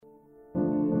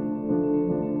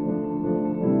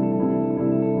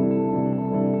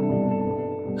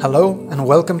Hello and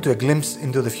welcome to A Glimpse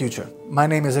into the Future. My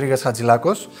name is Rigas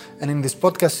Hadjilakos, and in this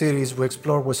podcast series we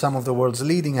explore with some of the world's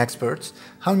leading experts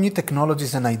how new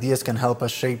technologies and ideas can help us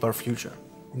shape our future.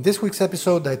 In this week's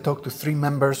episode I talked to three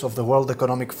members of the World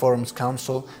Economic Forum's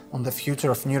Council on the future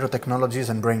of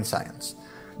neurotechnologies and brain science.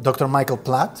 Dr. Michael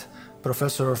Platt,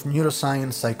 Professor of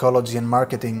Neuroscience, Psychology and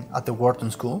Marketing at the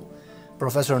Wharton School,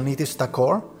 Professor Nitish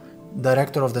Thakur,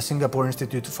 Director of the Singapore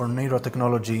Institute for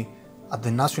Neurotechnology at the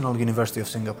National University of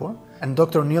Singapore, and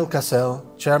Dr. Neil Cassel,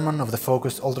 Chairman of the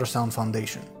Focused Ultrasound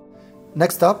Foundation.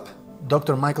 Next up,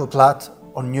 Dr. Michael Platt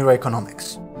on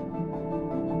neuroeconomics.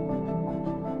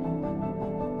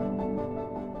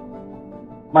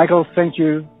 Michael, thank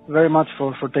you very much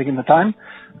for taking the time.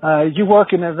 You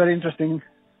work in a very interesting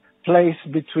place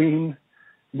between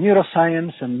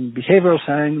neuroscience and behavioral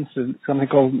science and something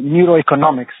called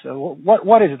neuroeconomics.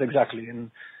 What is it exactly,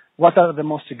 and what are the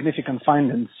most significant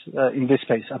findings in this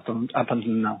space up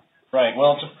until now? Right.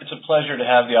 Well, it's a pleasure to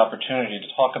have the opportunity to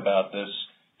talk about this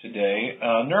today.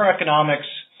 Neuroeconomics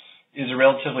is a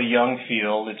relatively young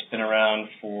field. It's been around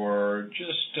for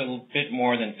just a bit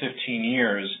more than 15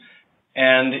 years,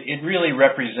 and it really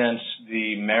represents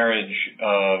the marriage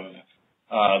of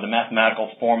the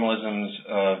mathematical formalisms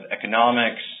of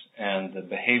economics and the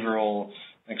behavioral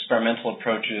experimental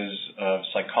approaches of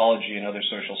psychology and other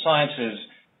social sciences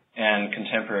and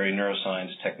contemporary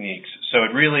neuroscience techniques. So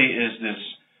it really is this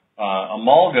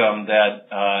amalgam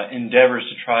that endeavors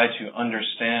to try to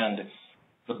understand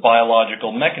the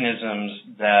biological mechanisms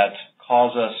that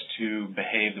cause us to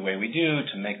behave the way we do,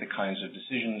 to make the kinds of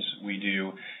decisions we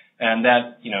do, and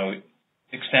that,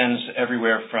 extends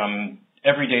everywhere from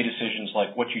everyday decisions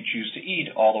like what you choose to eat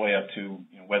all the way up to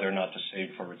whether or not to save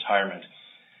for retirement.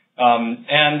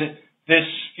 And this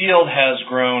field has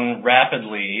grown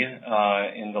rapidly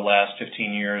in the last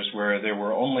 15 years, where there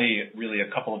were only really a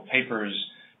couple of papers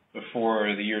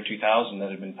before the year 2000 that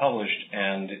had been published,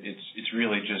 and it's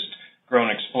really just grown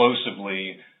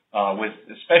explosively with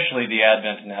especially the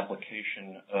advent and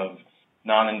application of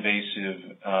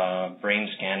non-invasive brain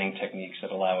scanning techniques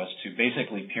that allow us to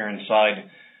basically peer inside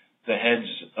the heads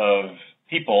of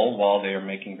people while they are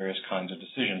making various kinds of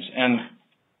decisions. And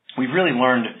we've really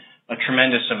learned a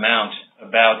tremendous amount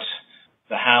about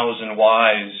the hows and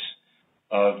whys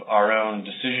of our own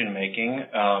decision making.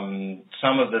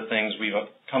 Some of the things we've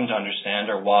come to understand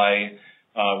are why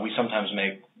we sometimes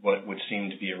make what would seem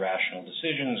to be irrational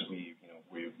decisions.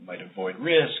 We might avoid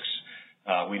risks.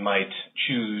 We might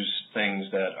choose things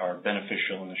that are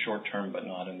beneficial in the short term but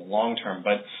not in the long term.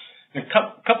 But a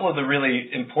couple of the really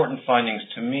important findings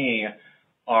to me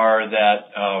are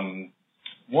that,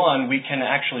 one, we can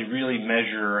actually really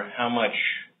measure how much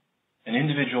an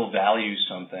individual values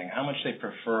something, how much they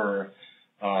prefer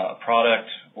a product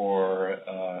or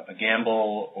a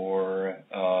gamble or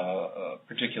a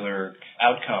particular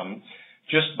outcome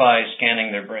just by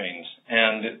scanning their brains.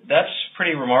 And that's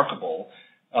pretty remarkable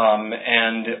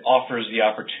and offers the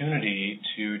opportunity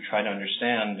to try to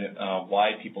understand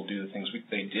why people do the things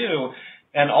they do,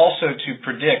 and also to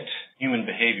predict human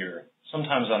behavior,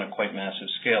 sometimes on a quite massive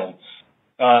scale.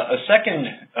 A second,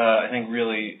 I think,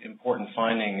 really important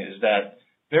finding is that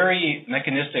very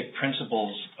mechanistic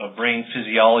principles of brain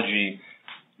physiology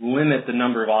limit the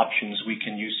number of options we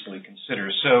can usefully consider.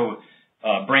 So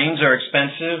brains are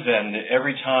expensive, and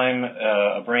every time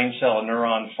a brain cell, a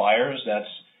neuron fires, that's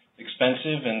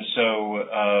expensive, and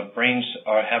so brains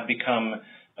have become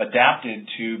adapted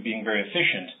to being very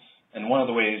efficient. And one of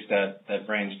the ways that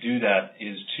brains do that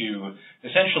is to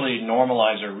essentially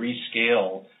normalize or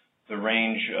rescale the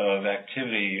range of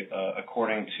activity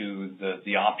according to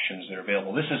the options that are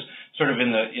available. This is sort of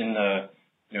in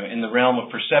the realm of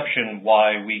perception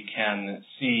why we can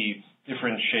see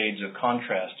different shades of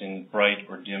contrast in bright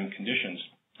or dim conditions.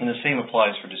 And the same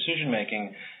applies for decision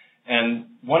making.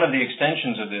 And one of the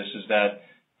extensions of this is that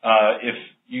if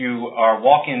you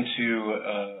walk into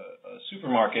a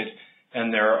supermarket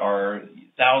and there are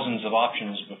thousands of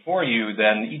options before you,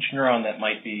 then each neuron that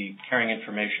might be carrying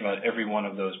information about every one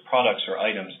of those products or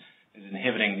items is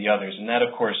inhibiting the others. And that,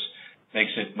 of course,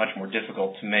 makes it much more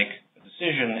difficult to make a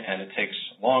decision, and it takes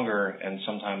longer, and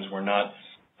sometimes we're not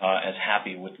as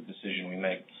happy with the decision we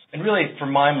make. And really, for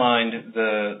my mind,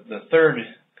 the third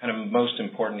kind of most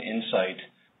important insight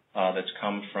that's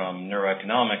come from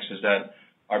neuroeconomics is that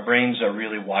our brains are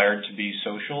really wired to be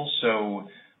social. So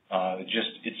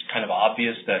it's kind of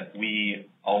obvious that we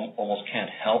almost can't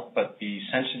help but be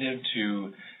sensitive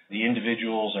to the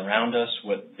individuals around us,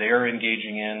 what they're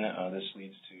engaging in. This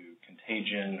leads to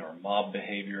contagion or mob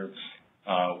behavior.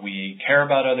 We care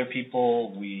about other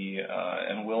people.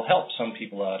 And will help some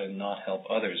people out and not help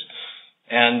others.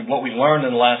 And what we've learned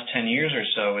in the last 10 years or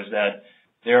so is that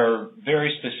there are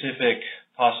very specific,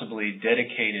 possibly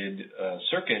dedicated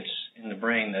circuits in the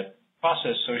brain that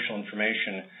process social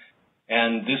information.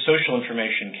 And this social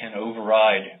information can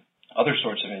override other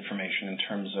sorts of information in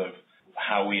terms of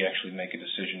how we actually make a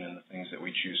decision and the things that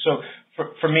we choose. So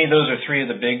for me, those are three of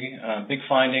the big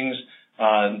findings.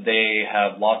 They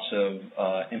have lots of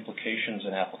implications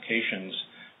and applications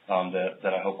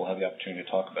that I hope we'll have the opportunity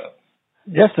to talk about.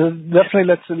 Yes, definitely.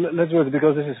 Let's do it,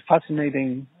 because this is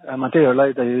fascinating material.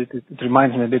 Right? It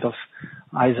reminds me a bit of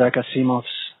Isaac Asimov's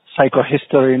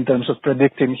psychohistory in terms of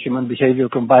predicting human behavior,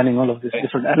 combining all of these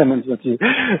different elements that you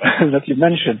that you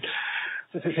mentioned.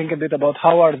 So if you think a bit about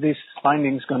how are these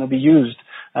findings going to be used,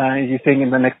 you think in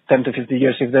the next 10 to 50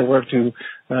 years, if they were to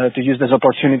use these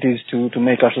opportunities to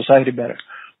make our society better?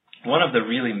 One of the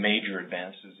really major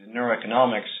advances in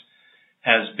neuroeconomics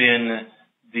has been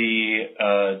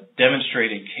the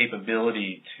demonstrated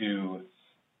capability to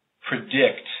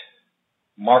predict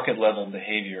market-level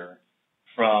behavior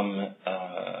from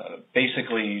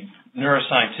basically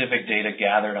neuroscientific data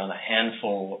gathered on a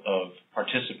handful of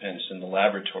participants in the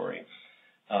laboratory.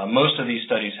 Most of these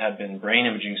studies have been brain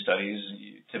imaging studies,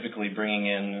 typically bringing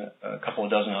in a couple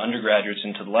of dozen undergraduates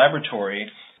into the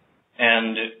laboratory,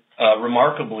 and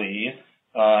remarkably,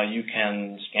 you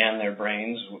can scan their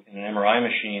brains in an MRI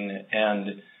machine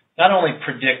and not only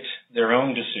predict their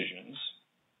own decisions,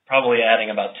 probably adding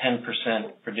about 10%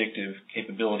 predictive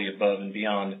capability above and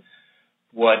beyond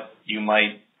what you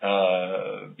might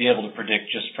be able to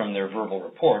predict just from their verbal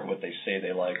report, what they say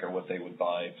they like or what they would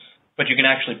buy, but you can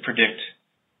actually predict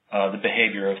the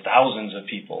behavior of thousands of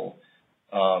people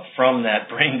from that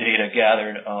brain data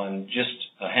gathered on just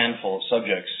a handful of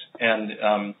subjects.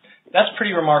 And that's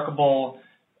pretty remarkable.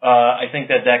 I think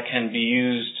that can be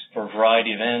used for a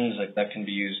variety of ends. That can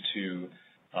be used to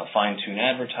fine-tune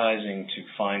advertising, to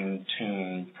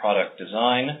fine-tune product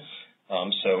design.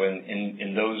 So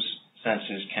in those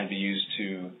senses can be used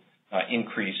to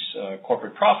increase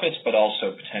corporate profits, but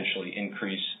also potentially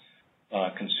increase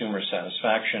consumer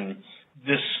satisfaction.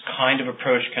 This kind of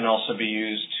approach can also be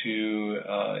used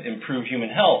to improve human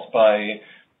health by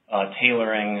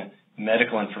tailoring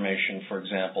medical information, for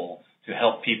example, to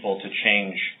help people to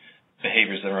change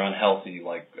behaviors that are unhealthy,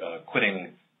 like quitting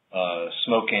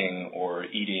smoking or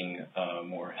eating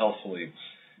more healthfully.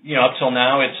 Up till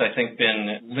now, it's, I think,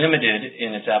 been limited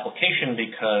in its application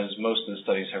because most of the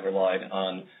studies have relied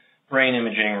on brain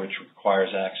imaging, which requires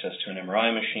access to an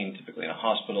MRI machine, typically in a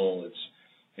hospital. It's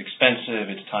expensive,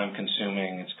 it's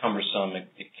time-consuming, it's cumbersome,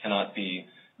 it cannot be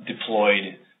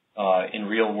deployed in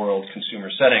real-world consumer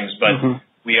settings. But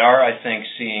we are, I think,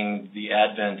 seeing the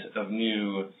advent of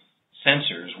new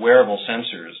sensors, wearable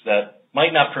sensors, that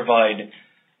might not provide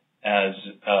as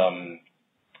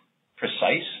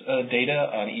precise data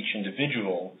on each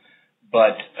individual,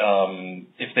 but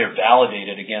if they're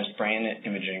validated against brain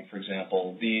imaging, for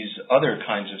example, these other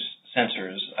kinds of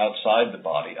sensors outside the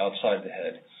body, outside the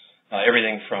head,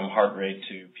 everything from heart rate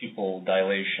to pupil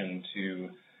dilation to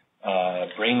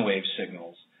brainwave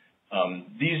signals,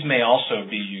 these may also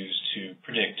be used to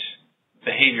predict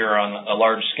behavior on a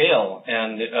large scale.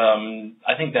 And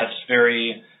I think that's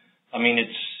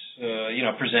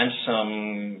presents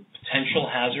some potential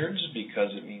hazards because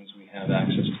it means we have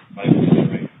access to private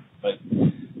information. But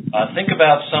think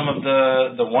about some of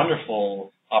the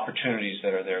wonderful opportunities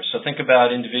that are there. So think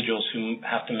about individuals who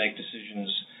have to make decisions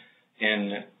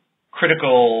in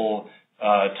critical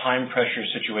time pressure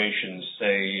situations,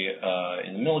 say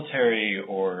in the military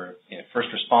or first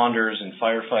responders and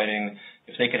firefighting.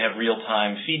 If they could have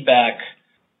real-time feedback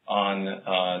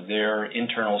on their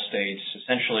internal states,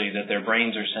 essentially that their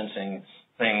brains are sensing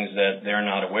things that they're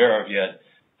not aware of yet,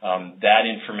 that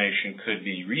information could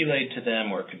be relayed to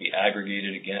them or it could be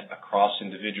aggregated again across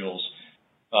individuals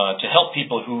to help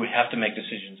people who have to make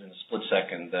decisions in a split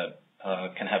second that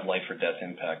can have life or death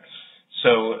impact.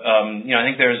 So, I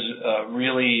think there's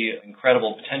really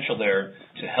incredible potential there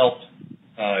to help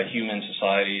human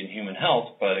society and human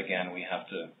health. But again, we have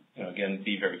to,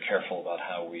 be very careful about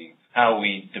how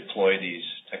we deploy these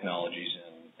technologies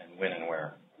and when and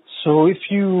where. So if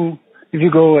you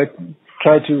go and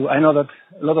try to, I know that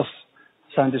a lot of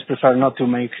scientists prefer not to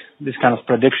make these kind of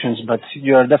predictions, but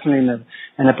you are definitely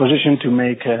in a position to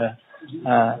make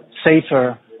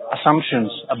safer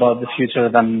assumptions about the future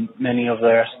than many of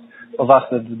us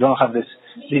that don't have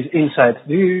these insights.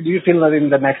 Do you feel that in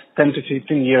the next 10 to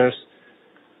 15 years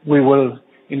we will,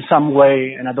 in some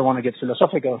way, and I don't want to get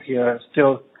philosophical here,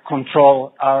 still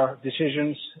control our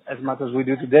decisions as much as we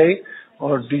do today?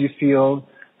 Or do you feel,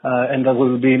 and that we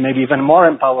will be maybe even more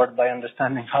empowered by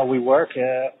understanding how we work,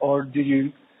 or do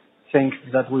you think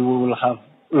that we will have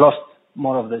lost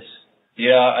more of this?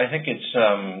 Yeah, I think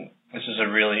this is a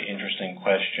really interesting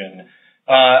question.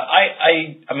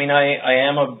 I mean, I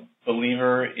am a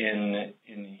believer in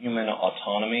human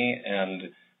autonomy,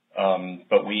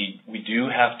 but we do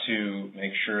have to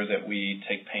make sure that we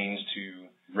take pains to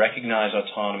recognize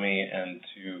autonomy and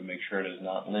to make sure it is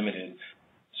not limited.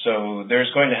 So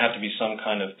there's going to have to be some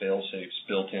kind of fail-safes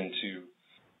built into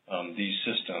these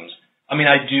systems. I mean,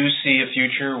 I do see a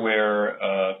future where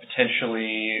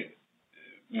potentially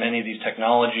many of these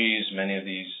technologies, many of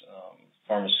these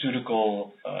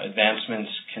pharmaceutical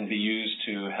advancements can be used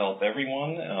to help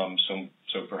everyone.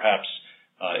 So perhaps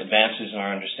advances in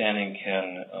our understanding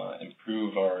can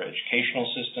improve our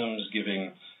educational systems,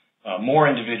 giving more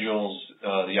individuals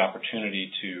the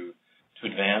opportunity to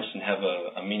advance and have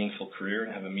a meaningful career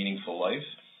and have a meaningful life.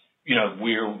 You know,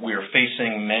 we're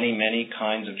facing many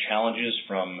kinds of challenges,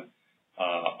 from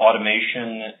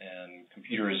automation and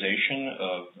computerization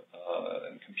of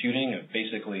computing. It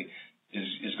basically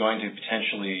is going to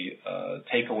potentially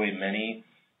take away many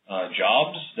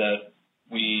jobs that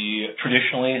we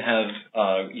traditionally have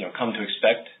come to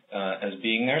expect as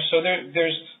being there. So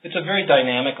it's a very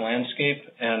dynamic landscape,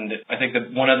 and I think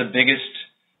that one of the biggest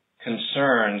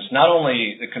concerns, not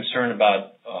only the concern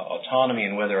about autonomy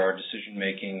and whether our decision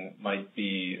making might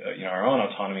be, our own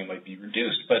autonomy might be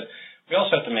reduced, but we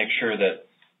also have to make sure that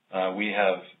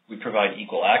we provide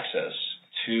equal access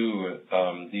to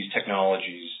these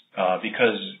technologies,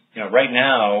 because right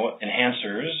now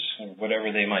enhancers,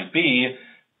 whatever they might be,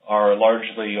 are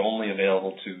largely only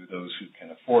available to those who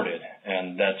can afford it,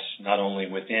 and that's not only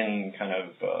within kind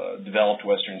of developed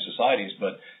Western societies,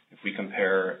 but if we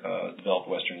compare developed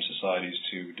Western societies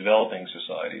to developing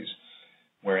societies,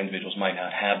 where individuals might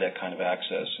not have that kind of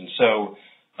access. And so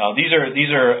these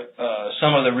are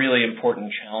some of the really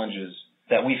important challenges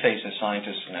that we face as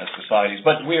scientists and as societies.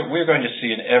 But we're going to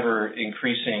see an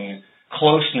ever-increasing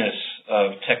closeness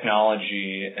of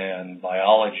technology and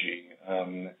biology,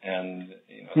 and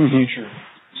the future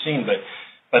seen.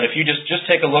 But if you just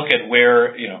take a look at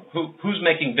where, who's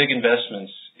making big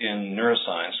investments in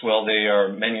neuroscience, well, they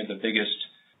are many of the biggest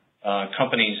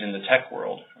companies in the tech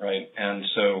world, right? And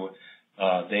so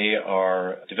they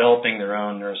are developing their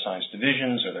own neuroscience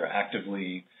divisions, or they're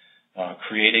actively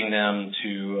creating them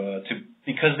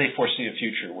because they foresee a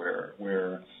future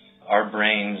where our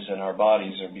brains and our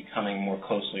bodies are becoming more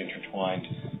closely intertwined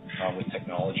with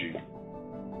technology.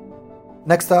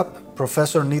 Next up,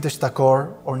 Professor Nitesh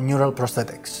Thakur on neural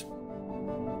prosthetics.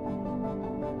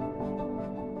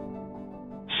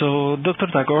 So, Dr.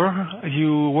 Thakur,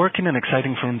 you work in an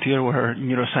exciting frontier where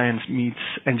neuroscience meets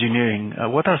engineering.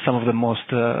 What are some of the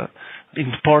most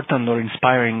important or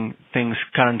inspiring things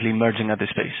currently emerging at this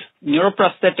space?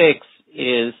 Neuroprosthetics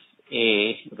is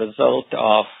a result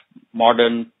of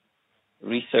modern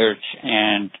research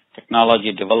and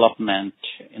technology development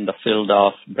in the field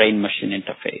of brain-machine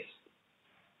interface.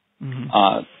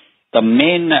 Mm-hmm. The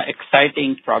main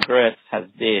exciting progress has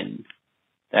been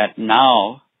that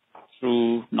now,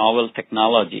 through novel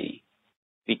technology,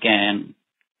 we can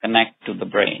connect to the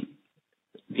brain.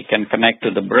 We can connect to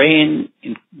the brain,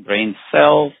 in brain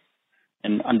cells,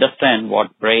 and understand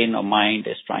what brain or mind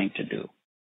is trying to do.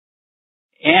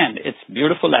 And its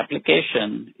beautiful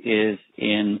application is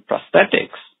in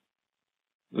prosthetics,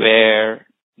 where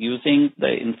using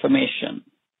the information,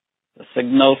 the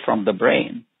signal from the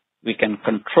brain, we can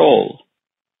control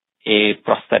a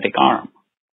prosthetic arm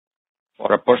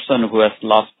for a person who has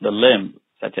lost the limb,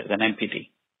 such as an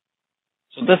amputee.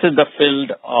 So this is the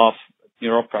field of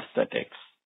neuroprosthetics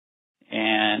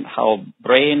and how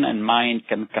brain and mind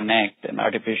can connect an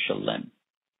artificial limb.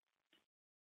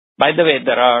 By the way,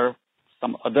 there are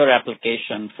some other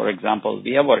applications, for example,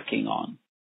 we are working on,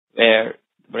 where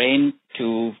brain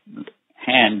to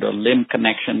hand or limb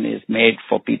connection is made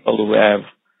for people who have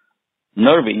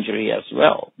nerve injury as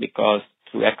well, because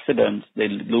through accidents they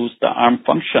lose the arm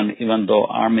function even though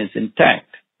arm is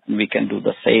intact, and we can do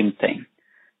the same thing.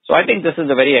 So I think this is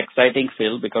a very exciting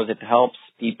field because it helps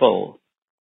people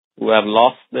who have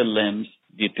lost their limbs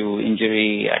due to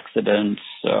injury, accidents,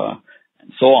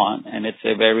 and so on, and it's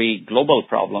a very global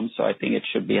problem, so I think it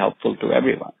should be helpful to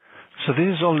everyone. So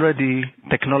this is already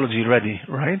technology ready,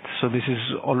 right? So this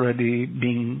is already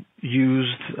being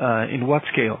used in what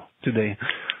scale today?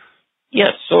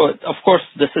 Yes, so of course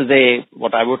this is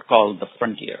what I would call the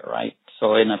frontier, right?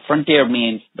 So in a frontier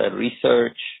means the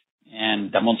research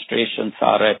and demonstrations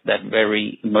are at that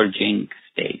very emerging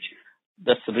stage.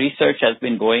 This research has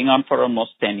been going on for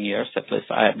almost 10 years, at least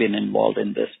I have been involved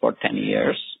in this for 10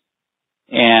 years.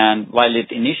 And while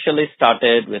it initially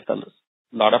started with a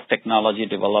lot of technology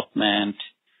development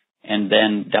and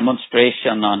then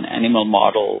demonstration on animal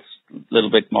models, a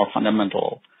little bit more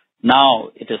fundamental. Now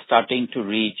it is starting to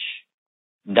reach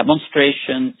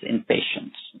demonstrations in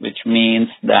patients, which means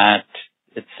that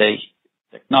it's a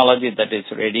technology that is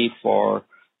ready for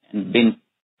and been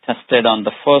tested on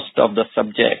the first of the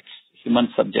subjects, human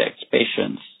subjects,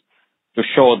 patients, to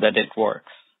show that it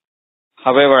works.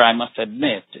 However, I must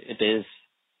admit it is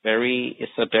very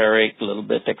esoteric, a little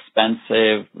bit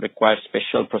expensive, requires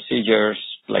special procedures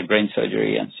like brain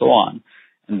surgery and so on.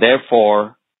 And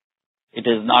therefore, it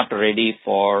is not ready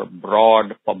for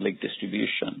broad public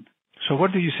distribution. So where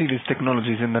do you see these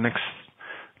technologies in the next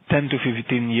 10 to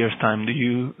 15 years' time? Do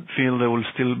you feel they will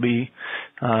still be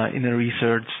in a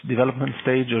research development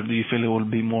stage, or do you feel it will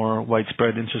be more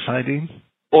widespread in society?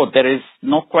 Oh, there is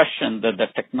no question that the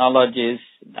technology's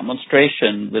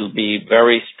demonstration will be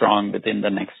very strong within the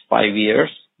next 5 years,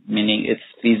 meaning its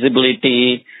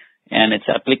feasibility and its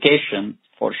application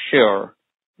for sure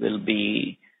will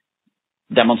be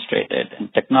demonstrated,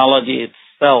 and technology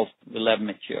itself will have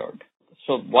matured.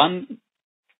 So one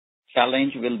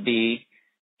challenge will be,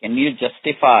 can you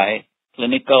justify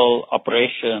clinical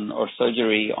operation or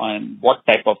surgery on what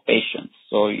type of patients?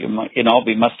 So,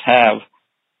 we must have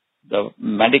the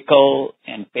medical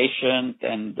and patient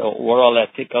and the overall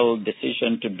ethical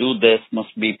decision to do this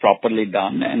must be properly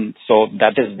done. And so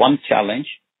that is one challenge.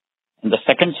 And the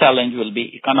second challenge will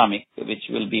be economic, which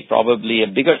will be probably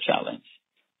a bigger challenge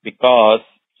because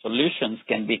solutions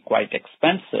can be quite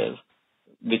expensive,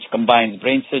 which combines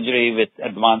brain surgery with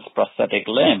advanced prosthetic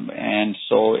limb. And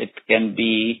so it can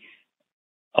be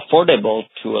affordable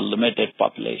to a limited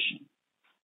population.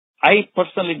 I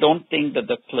personally don't think that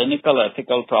the clinical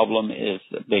ethical problem is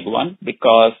a big one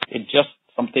because it's just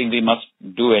something we must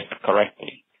do it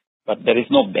correctly. But there is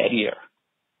no barrier.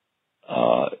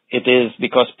 It is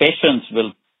because patients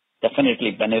will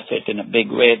definitely benefit in a big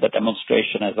way. The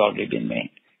demonstration has already been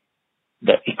made.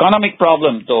 The economic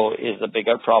problem, though, is a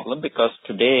bigger problem because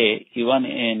today, even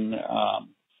in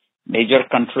major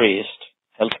countries,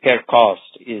 healthcare cost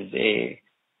is a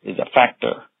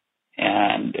factor.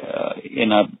 And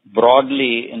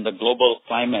broadly in the global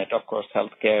climate, of course,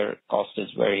 healthcare cost is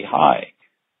very high.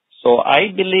 So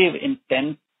I believe in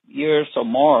 10 years or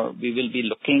more, we will be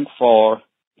looking for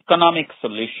economic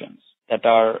solutions that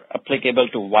are applicable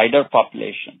to wider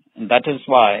population. And that is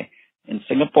why in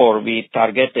Singapore, we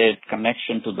targeted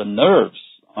connection to the nerves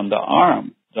on the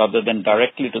arm rather than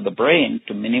directly to the brain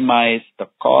to minimize the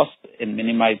cost and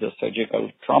minimize the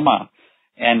surgical trauma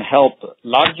and help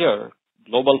larger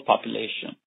global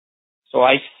population. So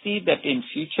I see that in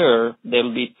future, there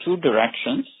will be two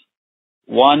directions.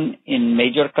 One, in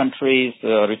major countries,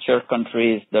 richer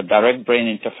countries, the direct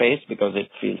brain interface because it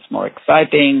feels more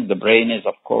exciting. The brain is,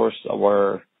 of course,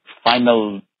 our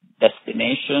final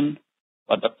destination,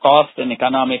 but the cost and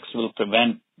economics will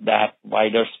prevent that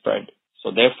wider spread.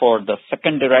 So therefore, the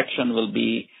second direction will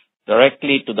be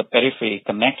directly to the periphery,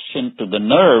 connection to the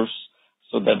nerves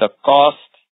so that the cost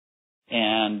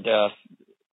and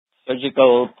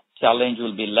surgical challenge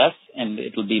will be less and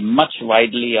it will be much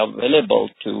widely available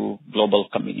to global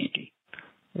community.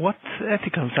 What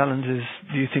ethical challenges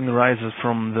do you think arises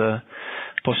from the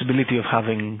possibility of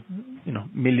having,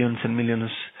 millions and millions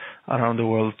around the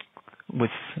world with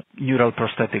neural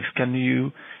prosthetics? Can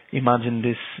you imagine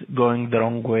this going the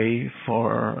wrong way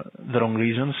for the wrong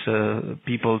reasons?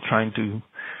 People trying to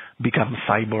become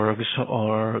cyborgs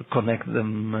or connect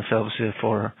themselves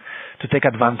to take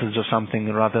advantage of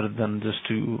something rather than just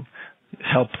to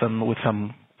help them with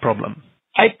some problem?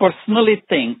 I personally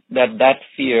think that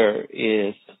fear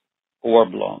is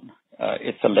overblown.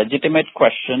 It's a legitimate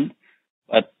question,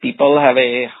 but people have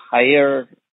a higher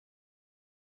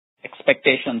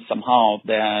expectation somehow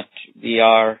that we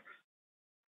are,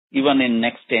 even in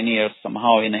next 10 years,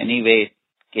 somehow in any way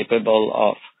capable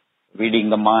of reading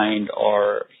the mind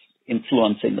or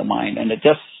influencing the mind. And it's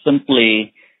just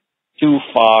simply too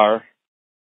far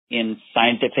in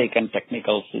scientific and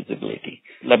technical feasibility.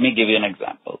 Let me give you an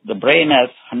example. The brain has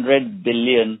 100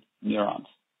 billion neurons.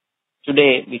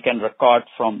 Today, we can record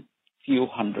from few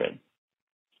hundred.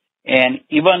 And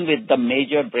even with the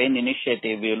major brain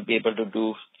initiative, we will be able to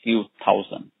do few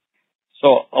thousand.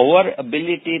 So our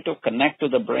ability to connect to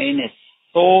the brain is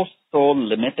so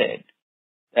limited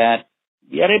that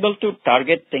we are able to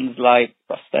target things like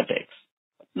prosthetics,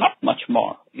 but not much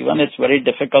more. Even it's very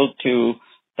difficult to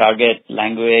target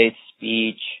language,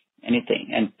 speech, anything.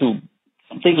 And to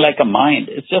something like a mind,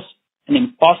 it's just an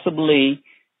impossibly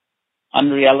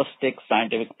unrealistic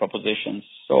scientific proposition.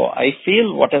 So I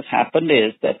feel what has happened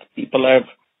is that people have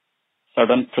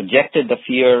projected the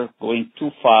fear going too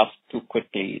fast, too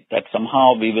quickly, that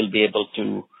somehow we will be able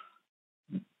to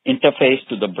interface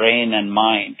to the brain and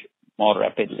mind more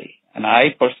rapidly. And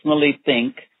I personally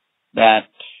think that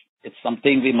it's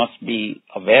something we must be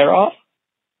aware of,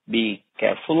 be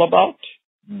careful about,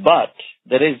 but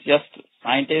there is just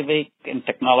scientific and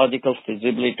technological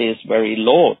feasibility is very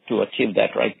low to achieve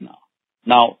that right now.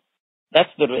 Now, that's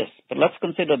the risk, but let's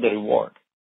consider the reward.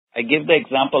 I give the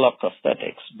example of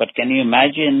prosthetics, but can you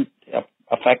imagine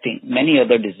affecting many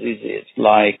other diseases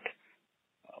like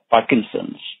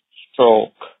Parkinson's,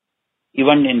 stroke,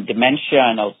 even in dementia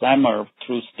and Alzheimer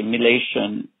through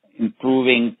stimulation,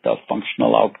 improving the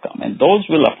functional outcome. And those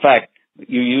will affect,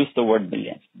 you use the word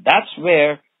millions. That's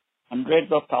where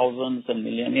hundreds of thousands and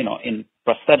millions, in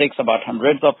prosthetics about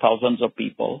hundreds of thousands of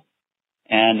people,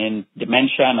 and in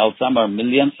dementia and Alzheimer,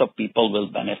 millions of people will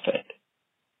benefit.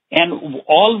 And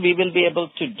all we will be able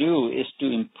to do is to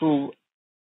improve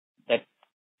that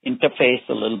interface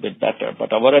a little bit better.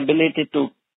 But our ability to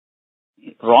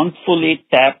wrongfully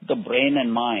tap the brain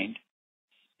and mind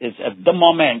is at the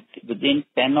moment, within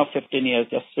 10 or 15 years,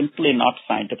 just simply not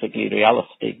scientifically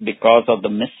realistic because of the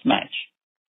mismatch.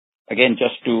 Again,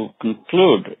 just to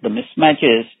conclude, the mismatch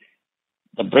is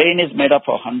the brain is made up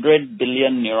of 100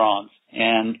 billion neurons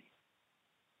and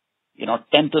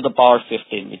 10 to the power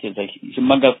 15, which is a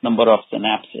humongous number of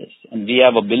synapses. And we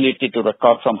have ability to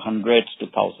record from hundreds to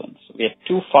thousands. We are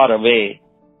too far away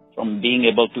from being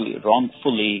able to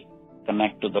wrongfully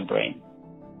connect to the brain.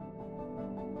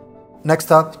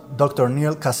 Next up, Dr.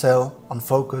 Neil Cassel on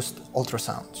focused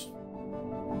ultrasounds.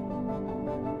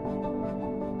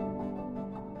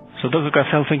 So Dr.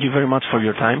 Cassel, thank you very much for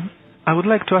your time. I would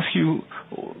like to ask you,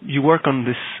 you work on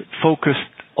this focused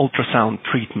ultrasound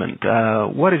treatment.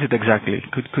 What is it exactly?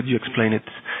 Could you explain it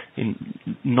in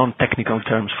non-technical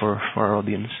terms for our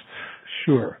audience?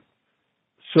 Sure.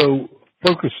 So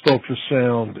focused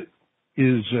ultrasound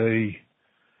is a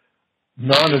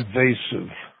non-invasive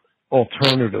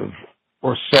alternative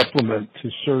or supplement to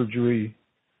surgery,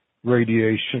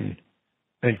 radiation,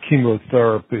 and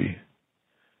chemotherapy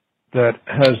that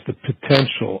has the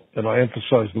potential, and I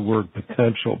emphasize the word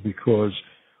potential because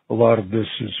a lot of this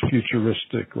is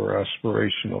futuristic or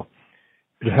aspirational.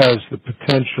 It has the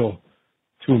potential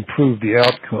to improve the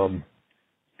outcome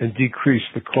and decrease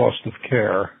the cost of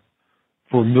care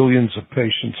for millions of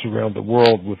patients around the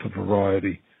world with a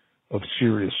variety of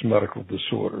serious medical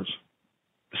disorders.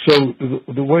 So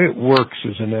the way it works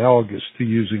is analogous to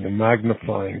using a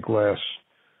magnifying glass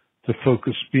to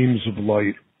focus beams of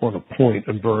light on a point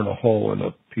and burn a hole in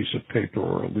a piece of paper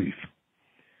or a leaf.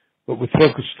 But with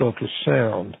focused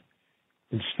ultrasound,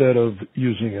 instead of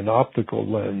using an optical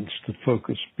lens to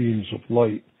focus beams of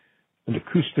light, an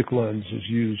acoustic lens is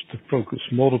used to focus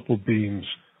multiple beams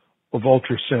of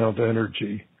ultrasound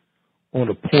energy on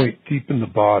a point deep in the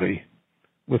body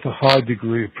with a high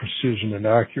degree of precision and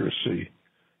accuracy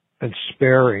and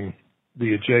sparing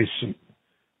the adjacent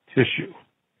tissue.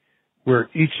 Where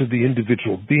each of the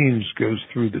individual beams goes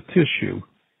through the tissue,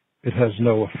 it has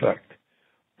no effect.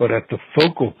 But at the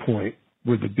focal point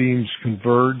where the beams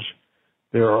converge,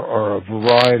 there are a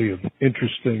variety of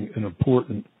interesting and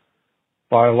important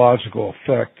biological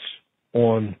effects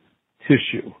on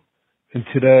tissue. And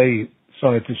today,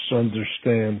 scientists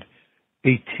understand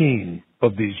 18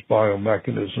 of these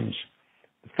biomechanisms.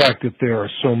 The fact that there are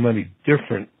so many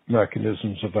different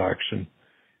mechanisms of action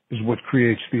is what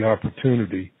creates the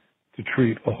opportunity to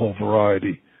treat a whole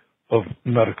variety of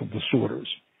medical disorders.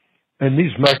 And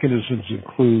these mechanisms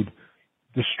include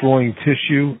destroying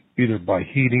tissue, either by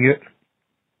heating it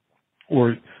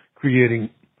or creating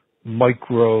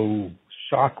micro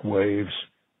shock waves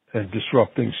and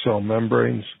disrupting cell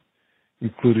membranes,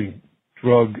 including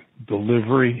drug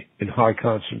delivery in high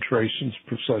concentrations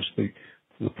precisely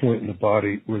to the point in the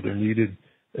body where they're needed,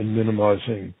 and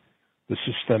minimizing the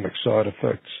systemic side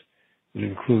effects. It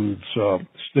includes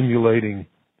stimulating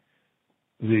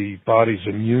the body's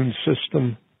immune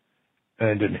system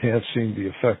and enhancing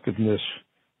the effectiveness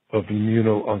of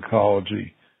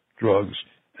immuno-oncology drugs,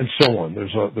 and so on.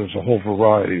 There's a whole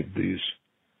variety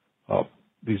of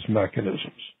these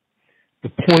mechanisms. The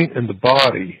point in the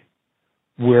body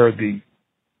where the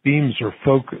beams are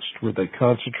focused, where they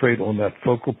concentrate on that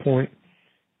focal point,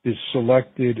 is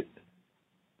selected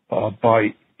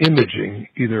by imaging,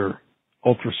 either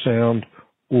ultrasound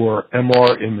or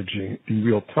MR imaging in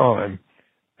real time,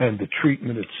 and the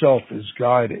treatment itself is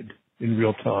guided in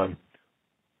real time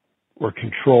or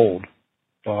controlled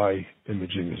by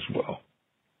imaging as well.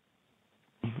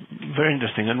 Very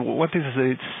interesting. And what's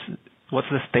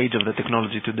the stage of the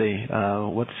technology today?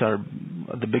 What's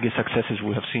the biggest successes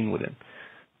we have seen with it?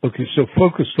 Okay, so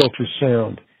focused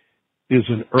ultrasound is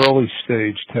an early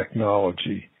stage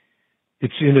technology.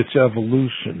 it's in its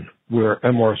evolution where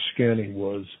MR scanning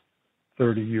was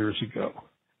 30 years ago.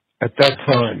 At that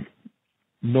time,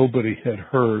 nobody had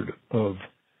heard of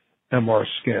MR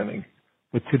scanning,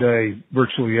 but today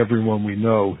virtually everyone we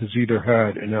know has either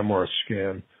had an MR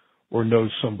scan or knows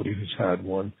somebody who's had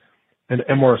one, and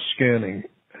MR scanning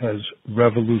has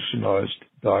revolutionized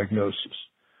diagnosis.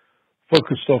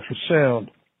 Focused ultrasound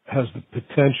has the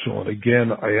potential, and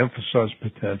again I emphasize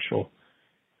potential,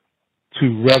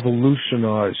 to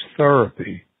revolutionize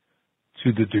therapy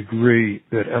to the degree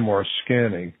that MR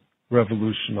scanning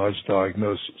revolutionized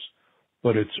diagnosis,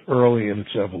 but it's early in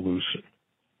its evolution.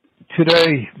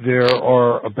 Today, there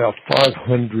are about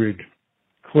 500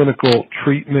 clinical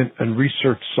treatment and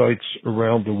research sites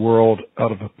around the world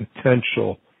out of a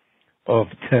potential of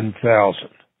 10,000.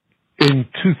 In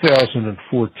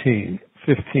 2014,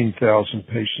 15,000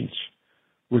 patients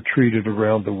were treated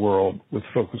around the world with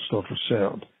focused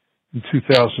ultrasound. In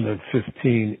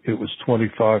 2015, it was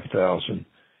 25,000.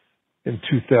 In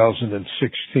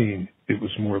 2016, it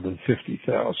was more than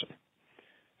 50,000.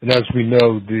 And as we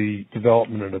know, the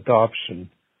development and adoption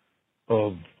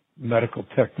of medical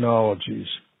technologies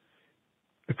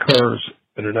occurs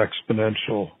at an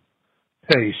exponential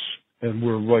pace, and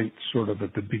we're right sort of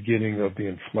at the beginning of the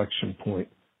inflection point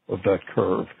of that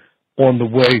curve, on the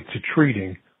way to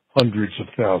treating hundreds of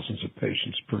thousands of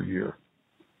patients per year.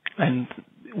 And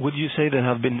would you say there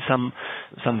have been some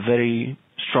very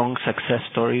strong success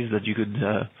stories that you could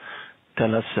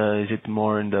tell us? Is it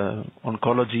more in the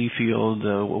oncology field?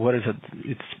 What is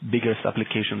its biggest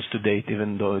applications to date,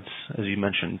 even though it's, as you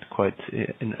mentioned, quite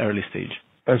in early stage?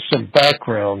 As some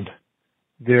background,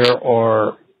 there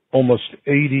are almost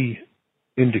 80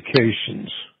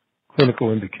 indications,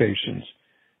 clinical indications,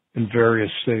 in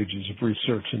various stages of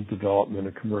research and development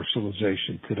and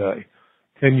commercialization today.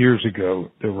 10 years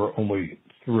ago, there were only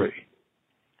 3.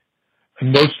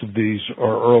 And most of these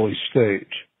are early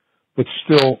stage, but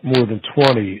still more than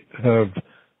 20 have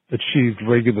achieved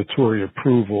regulatory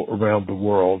approval around the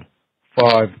world,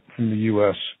 5 from the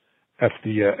U.S.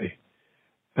 FDA.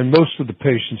 And most of the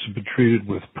patients have been treated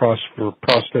with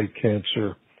prostate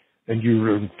cancer and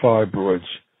uterine fibroids.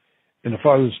 And if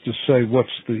I was to say what's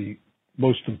the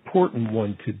most important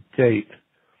one to date,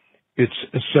 it's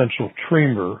essential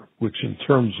tremor, which in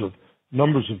terms of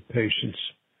numbers of patients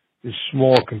is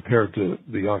small compared to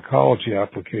the oncology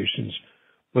applications,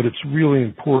 but it's really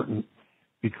important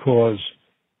because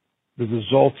the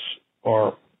results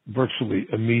are virtually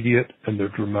immediate and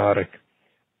they're dramatic,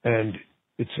 and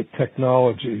it's a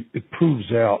technology, it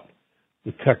proves out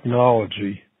the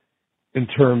technology in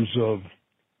terms of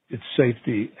its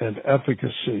safety and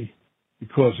efficacy,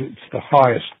 because it's the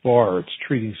highest bar. It's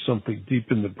treating something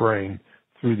deep in the brain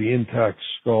through the intact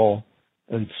skull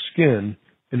and skin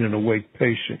in an awake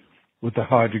patient with a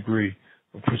high degree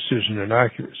of precision and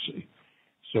accuracy.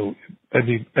 So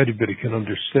anybody can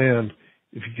understand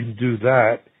if you can do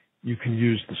that, you can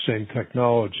use the same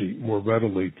technology more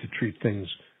readily to treat things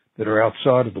that are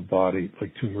outside of the body,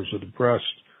 like tumors of the breast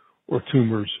or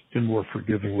tumors in more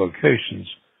forgiving locations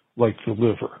like the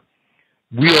liver.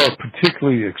 We are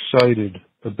particularly excited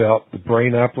about the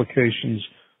brain applications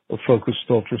of focused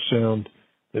ultrasound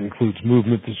that includes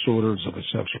movement disorders of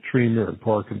essential tremor and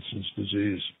Parkinson's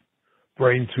disease,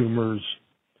 brain tumors,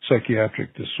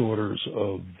 psychiatric disorders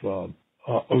of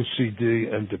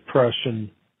OCD and depression,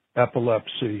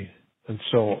 epilepsy, and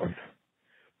so on.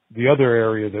 The other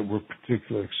area that we're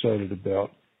particularly excited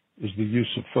about is the use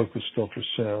of focused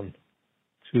ultrasound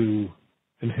to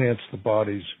enhance the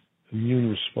body's immune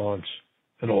response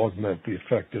and augment the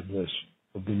effectiveness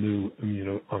of the new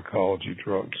immuno-oncology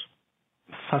drugs.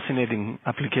 Fascinating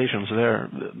applications there.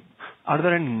 Are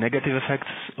there any negative effects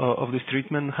of this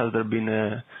treatment? Has there been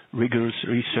a rigorous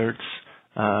research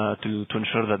to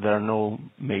ensure that there are no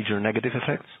major negative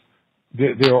effects?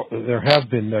 There have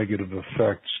been negative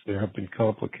effects. There have been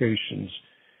complications,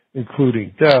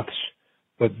 including deaths,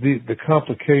 but the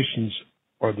complications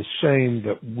are the same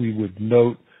that we would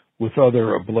note with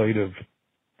other ablative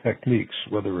techniques,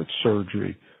 whether it's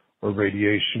surgery or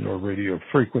radiation or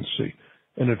radiofrequency.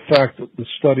 And in fact, the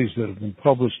studies that have been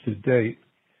published to date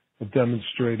have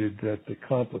demonstrated that the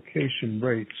complication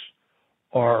rates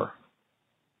are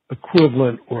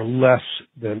equivalent or less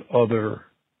than other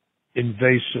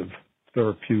invasive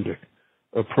therapeutic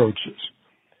approaches.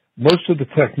 Most of the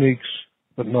techniques,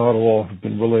 but not all, have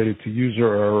been related to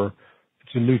user error.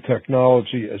 It's a new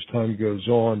technology. As time goes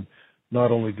on,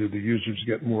 not only do the users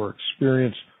get more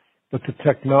experience, but the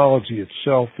technology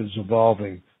itself is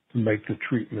evolving to make the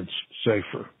treatments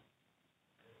safer.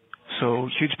 So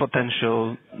huge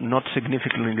potential, not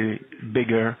significantly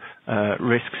bigger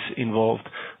risks involved.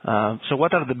 So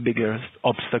what are the biggest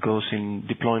obstacles in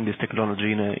deploying this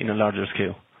technology in a larger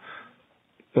scale?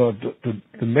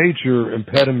 The major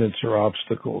impediments or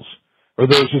obstacles are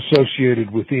those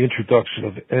associated with the introduction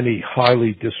of any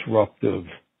highly disruptive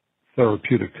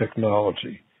therapeutic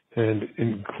technology, and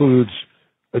includes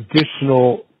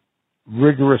additional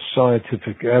rigorous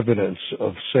scientific evidence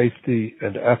of safety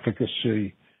and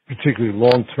efficacy, particularly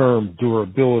long-term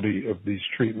durability of these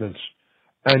treatments,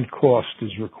 and cost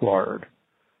is required.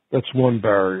 That's one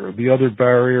barrier. The other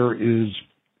barrier is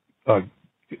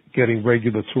getting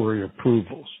regulatory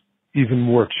approvals. Even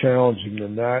more challenging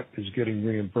than that is getting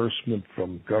reimbursement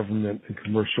from government and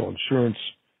commercial insurance,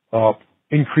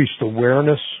 increased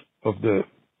awareness of the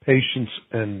patients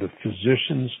and the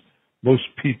physicians. Most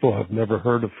people have never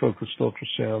heard of focused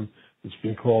ultrasound. It's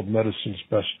been called medicine's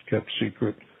best kept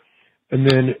secret. And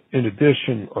then, in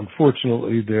addition,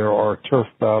 unfortunately, there are turf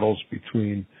battles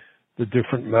between the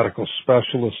different medical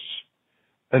specialists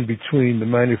and between the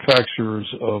manufacturers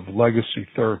of legacy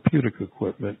therapeutic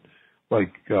equipment,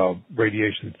 like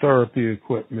radiation therapy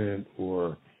equipment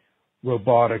or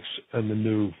robotics, and the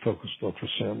new focused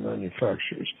ultrasound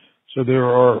manufacturers. So there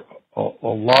are a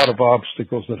lot of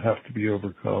obstacles that have to be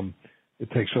overcome. It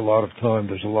takes a lot of time.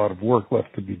 There's a lot of work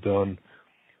left to be done,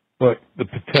 but the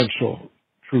potential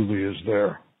truly is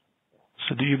there.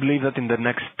 So do you believe that in the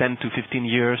next 10 to 15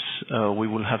 years, we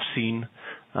will have seen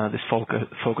this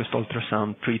focused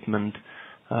ultrasound treatment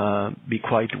be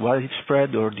quite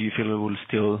widespread, or do you feel it will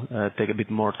still take a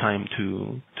bit more time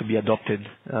to be adopted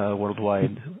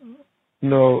worldwide?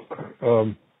 No,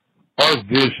 our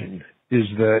vision is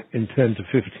that in 10 to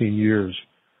 15 years,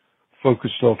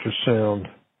 focused ultrasound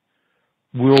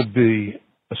will be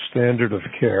a standard of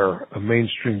care, a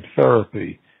mainstream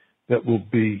therapy that will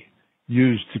be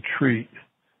used to treat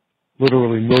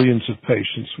literally millions of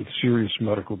patients with serious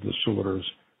medical disorders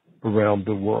around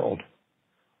the world.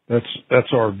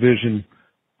 That's our vision,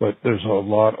 but there's a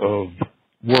lot of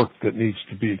work that needs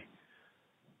to be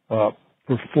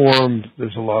performed.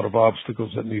 There's a lot of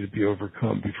obstacles that need to be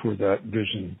overcome before that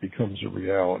vision becomes a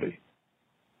reality.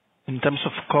 In terms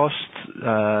of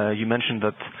cost, you mentioned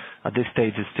that at this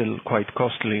stage it's still quite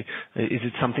costly. Is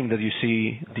it something that you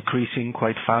see decreasing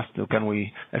quite fast, or can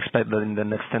we expect that in the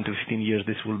next 10 to 15 years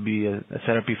this will be a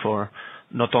therapy for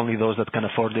not only those that can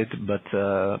afford it,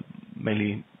 but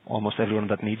mainly almost everyone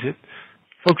that needs it?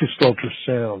 Focused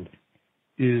ultrasound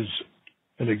is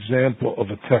an example of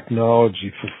a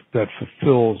technology that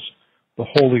fulfills the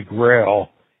Holy Grail,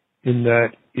 in that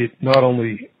it not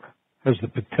only has the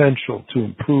potential to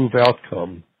improve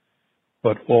outcome,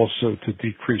 but also to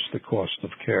decrease the cost of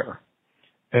care.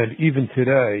 And even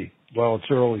today, while it's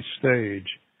early stage,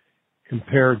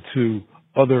 compared to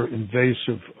other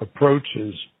invasive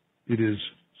approaches, it is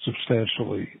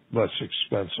substantially less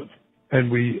expensive. And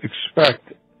we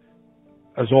expect,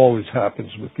 as always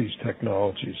happens with these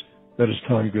technologies, that as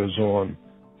time goes on,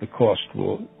 the cost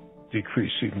will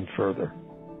decrease even further.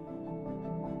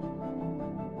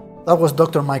 That was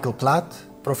Dr. Michael Platt,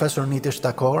 Professor Nitesh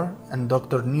Thakur, and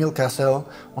Dr. Neil Cassel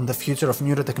on the future of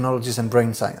neurotechnologies and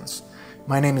brain science.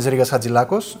 My name is Rigas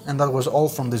Hadjilakos, and that was all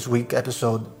from this week's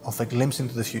episode of A Glimpse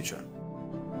into the Future.